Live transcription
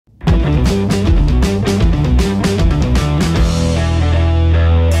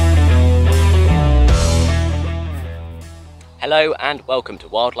Hello and welcome to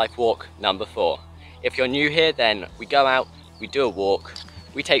Wildlife Walk number 4. If you're new here, then we go out, we do a walk,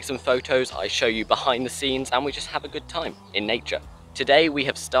 we take some photos, I show you behind the scenes, and we just have a good time in nature. Today we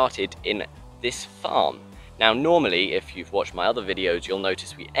have started in this farm. Now normally, if you've watched my other videos, you'll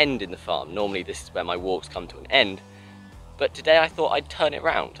notice we end in the farm. Normally this is where my walks come to an end, but today I thought I'd turn it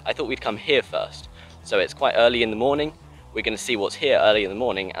round. I thought we'd come here first. So it's quite early in the morning, we're going to see what's here early in the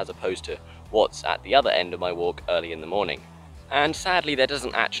morning as opposed to what's at the other end of my walk early in the morning. And sadly there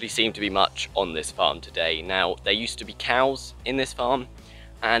doesn't actually seem to be much on this farm today. Now there used to be cows in this farm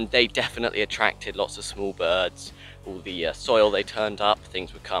and they definitely attracted lots of small birds. All the soil they turned up,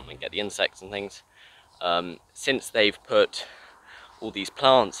 things would come and get the insects and things. Since they've put all these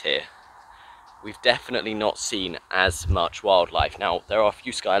plants here, we've definitely not seen as much wildlife. Now there are a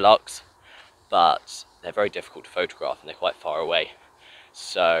few skylarks, but they're very difficult to photograph and they're quite far away.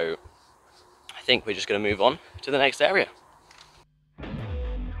 So I think we're just going to move on to the next area.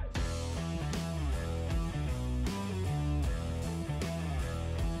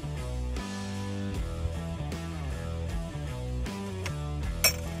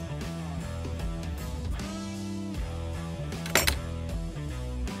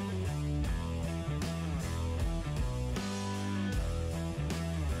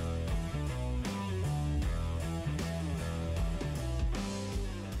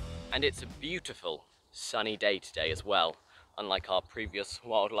 And it's a beautiful sunny day today as well, unlike our previous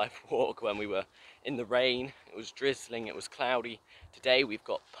wildlife walk when we were in the rain, it was drizzling, it was cloudy. Today we've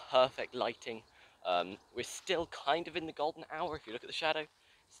got perfect lighting. We're still kind of in the golden hour if you look at the shadow.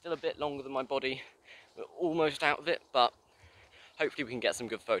 Still a bit longer than my body. We're almost out of it, but hopefully we can get some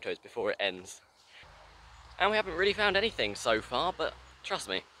good photos before it ends. And we haven't really found anything so far, but trust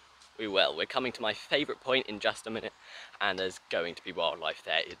me, we will. We're coming to my favourite point in just a minute, and there's going to be wildlife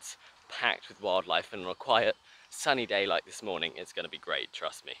there. It's packed with wildlife, and on a quiet, sunny day like this morning, it's going to be great,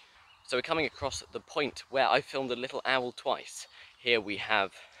 trust me. So we're coming across the point where I filmed a little owl twice. Here we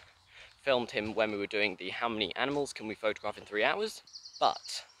have filmed him when we were doing the how many animals can we photograph in 3 hours,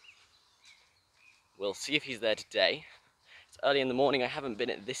 but we'll see if he's there today. It's early in the morning, I haven't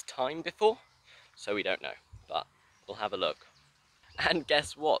been at this time before, so we don't know, but we'll have a look. And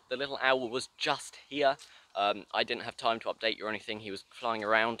guess what? The little owl was just here. I didn't have time to update you or anything. He was flying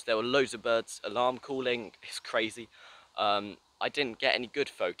around. There were loads of birds, alarm calling. It's crazy. I didn't get any good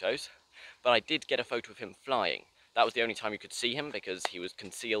photos, but I did get a photo of him flying. That was the only time you could see him because he was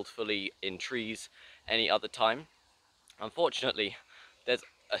concealed fully in trees any other time. Unfortunately, there's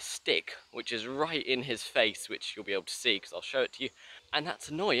a stick which is right in his face, which you'll be able to see because I'll show it to you. And that's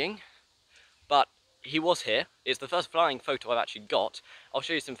annoying, but he was here. It's the first flying photo I've actually got. I'll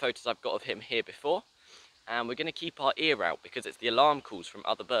show you some photos I've got of him here before. And we're going to keep our ear out because it's the alarm calls from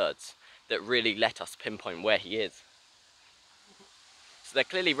other birds that really let us pinpoint where he is. So they're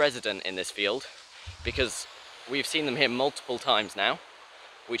clearly resident in this field because we've seen them here multiple times now,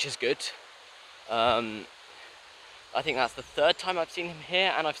 which is good. I think that's the 3rd time I've seen him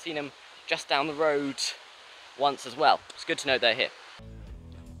here, and I've seen him just down the road once as well. It's good to know they're here.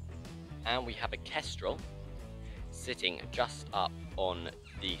 And we have a kestrel sitting just up on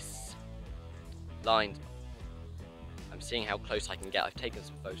these lines. I'm seeing how close I can get. I've taken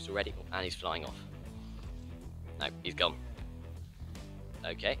some photos already, and he's flying off. No, he's gone.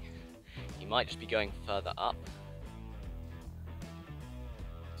 Okay, he might just be going further up.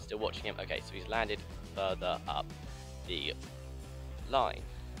 Still watching him. Okay, so he's landed further up the line.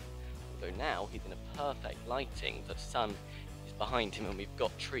 Although now he's in a perfect lighting. The sun is behind him and we've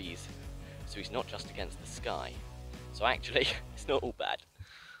got trees. So he's not just against the sky. So actually, it's not all bad.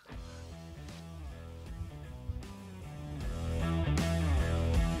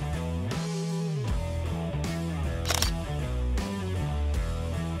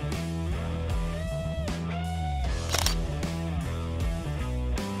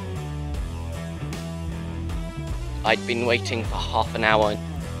 I'd been waiting for half an hour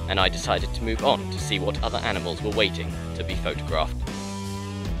and I decided to move on to see what other animals were waiting to be photographed.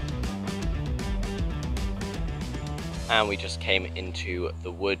 And we just came into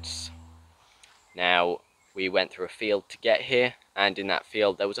the woods. Now, we went through a field to get here, and in that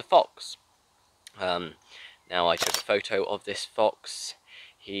field there was a fox. Now I took a photo of this fox.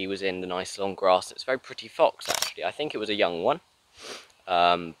 He was in the nice long grass. It's a very pretty fox actually. I think it was a young one.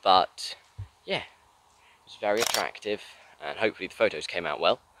 But yeah, it was very attractive, and hopefully the photos came out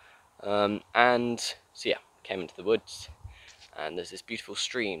well. And so yeah, came into the woods, and there's this beautiful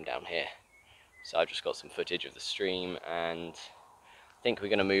stream down here. So I've just got some footage of the stream, and I think we're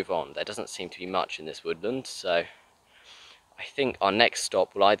going to move on. There doesn't seem to be much in this woodland, so I think our next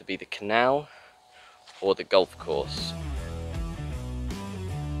stop will either be the canal or the golf course.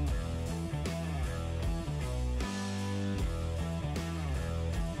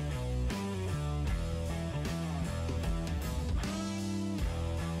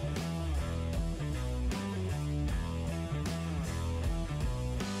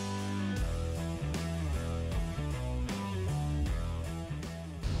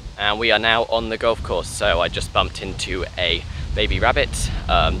 And we are now on the golf course. So I just bumped into a baby rabbit.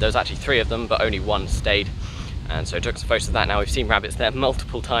 There was actually 3 of them, but only 1 stayed. And so I took some photos of that. Now we've seen rabbits there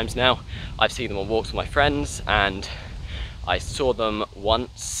multiple times now. I've seen them on walks with my friends, and I saw them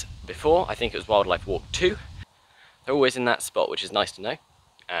once before. I think it was Wildlife Walk 2. They're always in that spot, which is nice to know.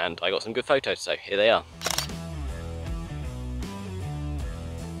 And I got some good photos, so here they are.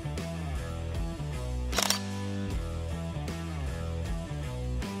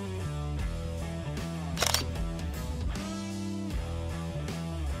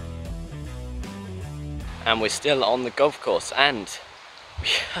 And we're still on the golf course, and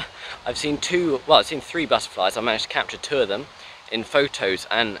I've seen 3 butterflies. I managed to capture 2 of them in photos,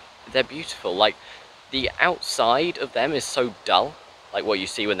 and they're beautiful. Like, the outside of them is so dull, like what you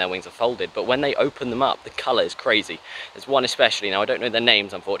see when their wings are folded, but when they open them up, the colour is crazy. There's one especially, now I don't know their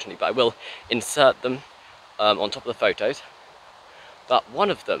names unfortunately, but I will insert them on top of the photos. But one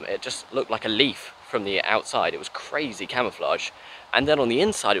of them, it just looked like a leaf from the outside. It was crazy camouflage, and then on the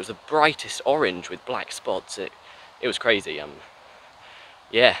inside it was the brightest orange with black spots. It was crazy.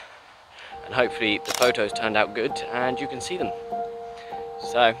 Yeah, and hopefully the photos turned out good and you can see them.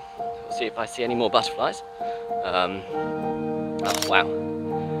 So we'll see if I see any more butterflies. Oh, wow,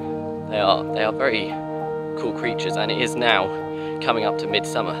 they are very cool creatures, and it is now coming up to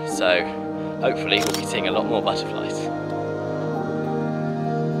midsummer, so hopefully we'll be seeing a lot more butterflies.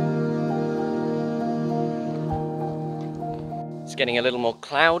 It's getting a little more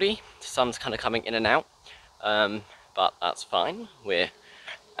cloudy, the sun's kind of coming in and out, but that's fine. We're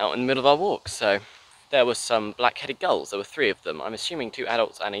out in the middle of our walk. So there were some black-headed gulls. There were 3 of them. I'm assuming 2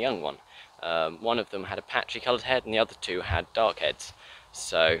 adults and a young one. One of them had a patchy coloured head and the other 2 had dark heads.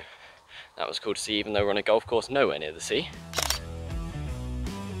 So that was cool to see, even though we're on a golf course nowhere near the sea.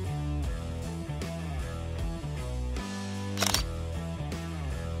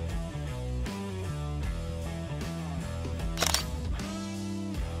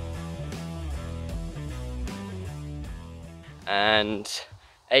 And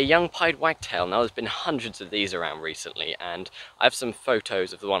a young pied wagtail. Now there's been hundreds of these around recently, and I have some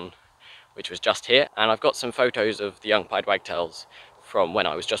photos of the one which was just here, and I've got some photos of the young pied wagtails from when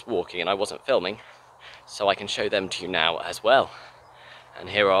I was just walking and I wasn't filming, so I can show them to you now as well. And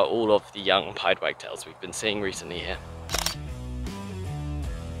here are all of the young pied wagtails we've been seeing recently here.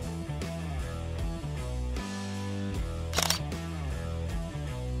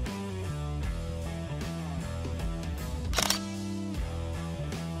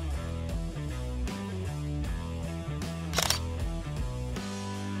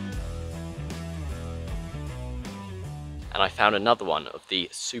 And I found another one of the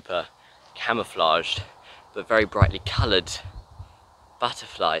super camouflaged but very brightly coloured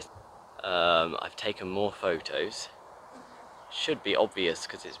butterflies. I've taken more photos. Should be obvious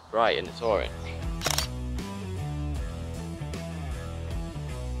because it's bright and it's orange.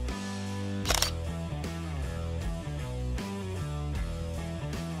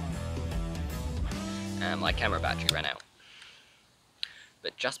 And my camera battery ran out.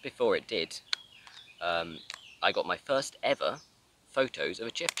 But just before it did, I got my first ever photos of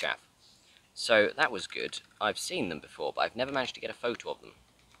a chiffchaff. So that was good. I've seen them before, but I've never managed to get a photo of them.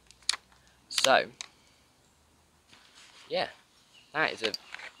 So, yeah, that is a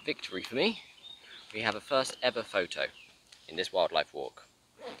victory for me. We have a first ever photo in this wildlife walk.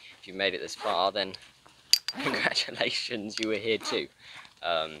 If you made it this far, then congratulations, you were here too.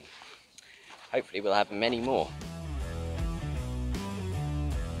 Hopefully we'll have many more.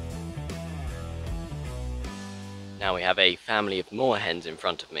 Now we have a family of moorhens in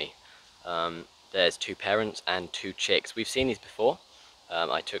front of me. There's 2 parents and 2 chicks. We've seen these before.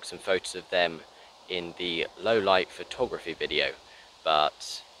 I took some photos of them in the low light photography video,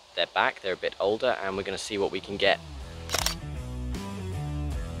 but they're back, they're a bit older, and we're going to see what we can get.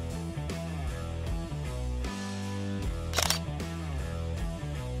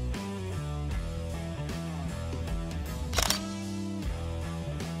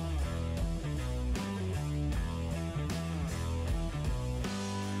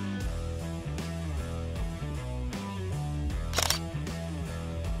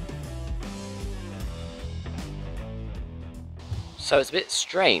 So it's a bit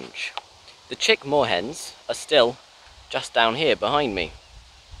strange. The chick moorhens are still just down here behind me.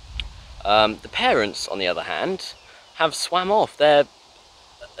 The parents, on the other hand, have swam off. They're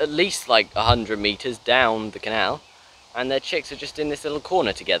at least like 100 meters down the canal, and their chicks are just in this little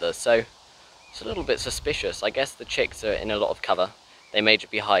corner together, so it's a little bit suspicious. I guess the chicks are in a lot of cover. They may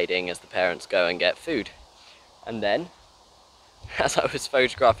just be hiding as the parents go and get food. And then, as I was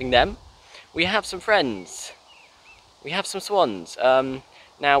photographing them, we have some friends. We have some swans.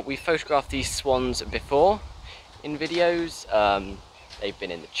 Now, we photographed these swans before in videos. They've been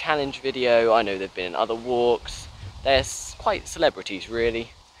in the challenge video, I know they've been in other walks. They're quite celebrities,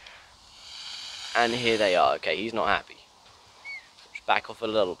 really. And here they are. Okay, he's not happy. Just back off a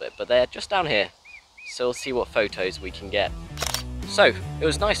little bit, but they're just down here. So we'll see what photos we can get. So, it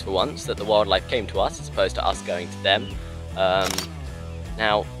was nice for once that the wildlife came to us as opposed to us going to them.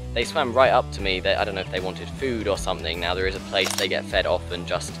 Now, they swam right up to me. I don't know if they wanted food or something. Now, there is a place they get fed often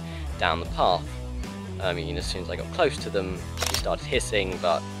just down the path. I mean, as soon as I got close to them, she started hissing,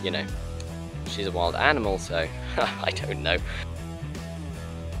 but, you know, she's a wild animal, so I don't know.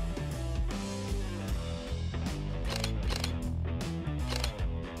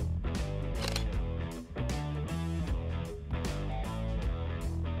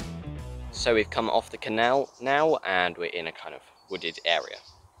 So we've come off the canal now, and we're in a kind of wooded area.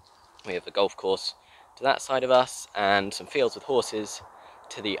 We have the golf course to that side of us, and some fields with horses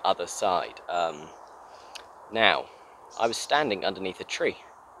to the other side. Now, I was standing underneath a tree,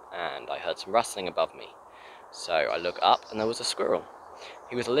 and I heard some rustling above me. So I look up, and there was a squirrel.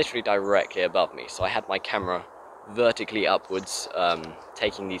 He was literally directly above me, so I had my camera vertically upwards,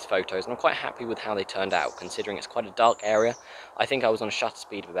 taking these photos, and I'm quite happy with how they turned out, considering it's quite a dark area. I think I was on a shutter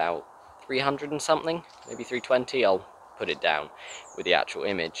speed of about 300 and something, maybe 320, I'll put it down with the actual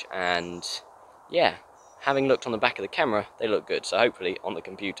image, and yeah, having looked on the back of the camera, they look good, so hopefully on the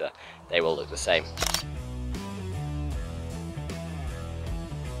computer they will look the same.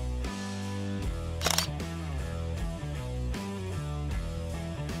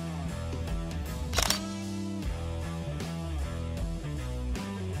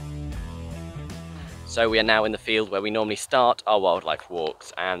 So we are now in the field where we normally start our wildlife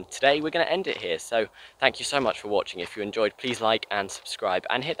walks, and today we're going to end it here. So thank you so much for watching. If you enjoyed, please like and subscribe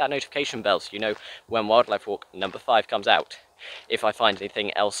and hit that notification bell so you know when wildlife walk number 5 comes out. If I find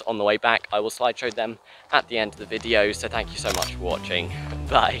anything else on the way back, I will slideshow them at the end of the video. So thank you so much for watching.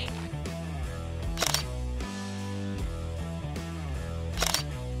 Bye.